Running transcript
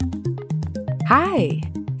Hi,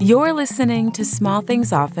 you're listening to Small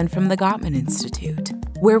Things Often from the Gottman Institute,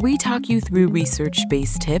 where we talk you through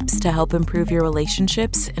research-based tips to help improve your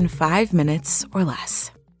relationships in 5 minutes or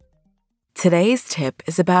less. Today's tip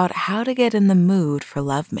is about how to get in the mood for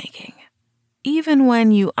lovemaking, even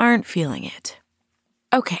when you aren't feeling it.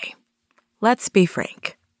 Okay, let's be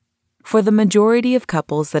frank. For the majority of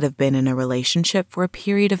couples that have been in a relationship for a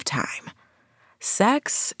period of time,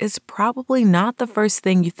 sex is probably not the first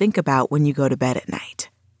thing you think about when you go to bed at night.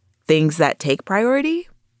 Things that take priority?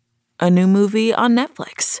 A new movie on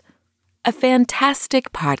Netflix, a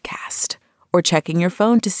fantastic podcast, or checking your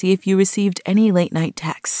phone to see if you received any late-night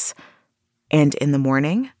texts. And in the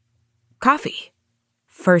morning, coffee.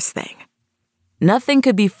 First thing. Nothing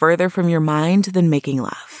could be further from your mind than making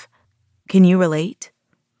love. Can you relate?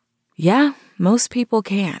 Yeah, most people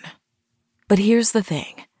can. But here's the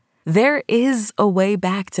thing. There is a way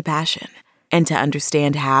back to passion, and to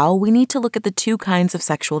understand how, we need to look at the 2 kinds of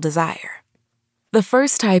sexual desire. The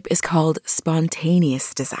first type is called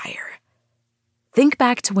spontaneous desire. Think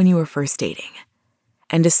back to when you were first dating,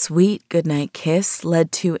 and a sweet goodnight kiss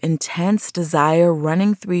led to intense desire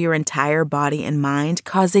running through your entire body and mind,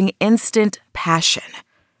 causing instant passion.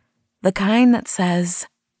 The kind that says,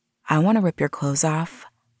 I want to rip your clothes off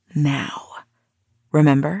now.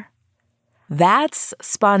 Remember? That's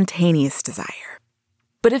spontaneous desire.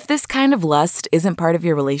 But if this kind of lust isn't part of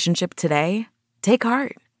your relationship today, take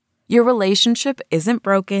heart. Your relationship isn't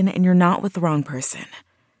broken and you're not with the wrong person.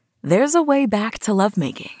 There's a way back to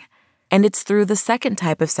lovemaking, and it's through the second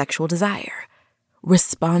type of sexual desire,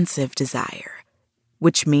 responsive desire,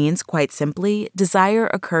 which means, quite simply, desire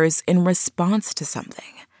occurs in response to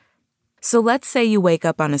something. So let's say you wake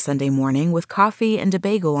up on a Sunday morning with coffee and a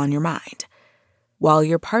bagel on your mind, while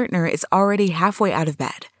your partner is already halfway out of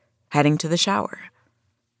bed, heading to the shower.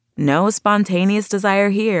 No spontaneous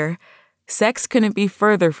desire here. Sex couldn't be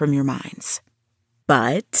further from your minds.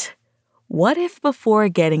 But what if before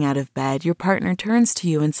getting out of bed, your partner turns to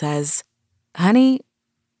you and says, honey,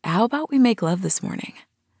 how about we make love this morning?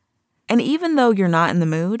 And even though you're not in the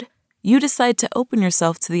mood, you decide to open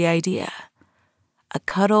yourself to the idea. A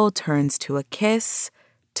cuddle turns to a kiss,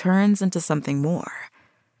 turns into something more.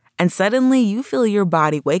 And suddenly you feel your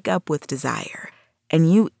body wake up with desire,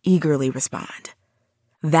 and you eagerly respond.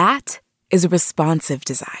 That is a responsive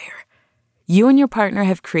desire. You and your partner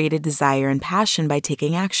have created desire and passion by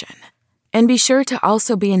taking action. And be sure to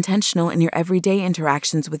also be intentional in your everyday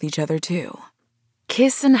interactions with each other too.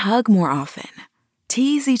 Kiss and hug more often.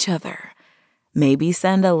 Tease each other. Maybe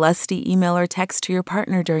send a lusty email or text to your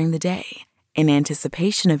partner during the day, in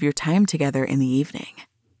anticipation of your time together in the evening.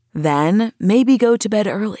 Then, maybe go to bed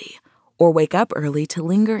early or wake up early to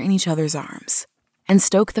linger in each other's arms and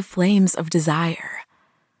stoke the flames of desire.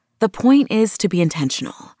 The point is to be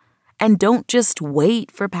intentional, and don't just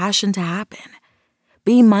wait for passion to happen.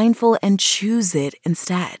 Be mindful and choose it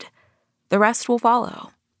instead. The rest will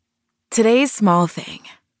follow. Today's small thing.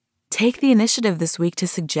 Take the initiative this week to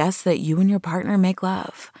suggest that you and your partner make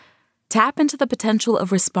love. Tap into the potential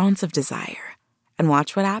of responsive desire and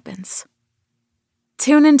watch what happens.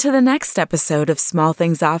 Tune into the next episode of Small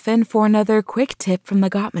Things Often for another quick tip from the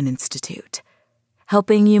Gottman Institute,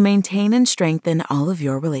 helping you maintain and strengthen all of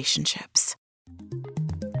your relationships.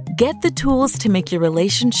 Get the tools to make your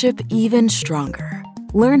relationship even stronger.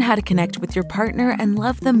 Learn how to connect with your partner and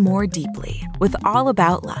love them more deeply with All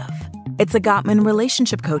About Love. It's a Gottman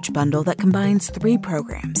Relationship Coach bundle that combines 3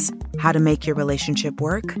 programs: How to Make Your Relationship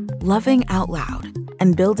Work, Loving Out Loud,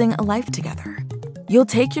 and Building a Life Together. You'll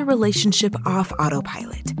take your relationship off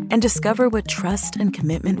autopilot and discover what trust and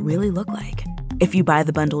commitment really look like. If you buy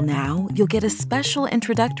the bundle now, you'll get a special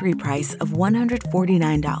introductory price of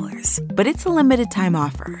 $149, but it's a limited time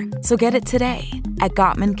offer, so get it today at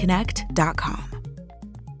GottmanConnect.com.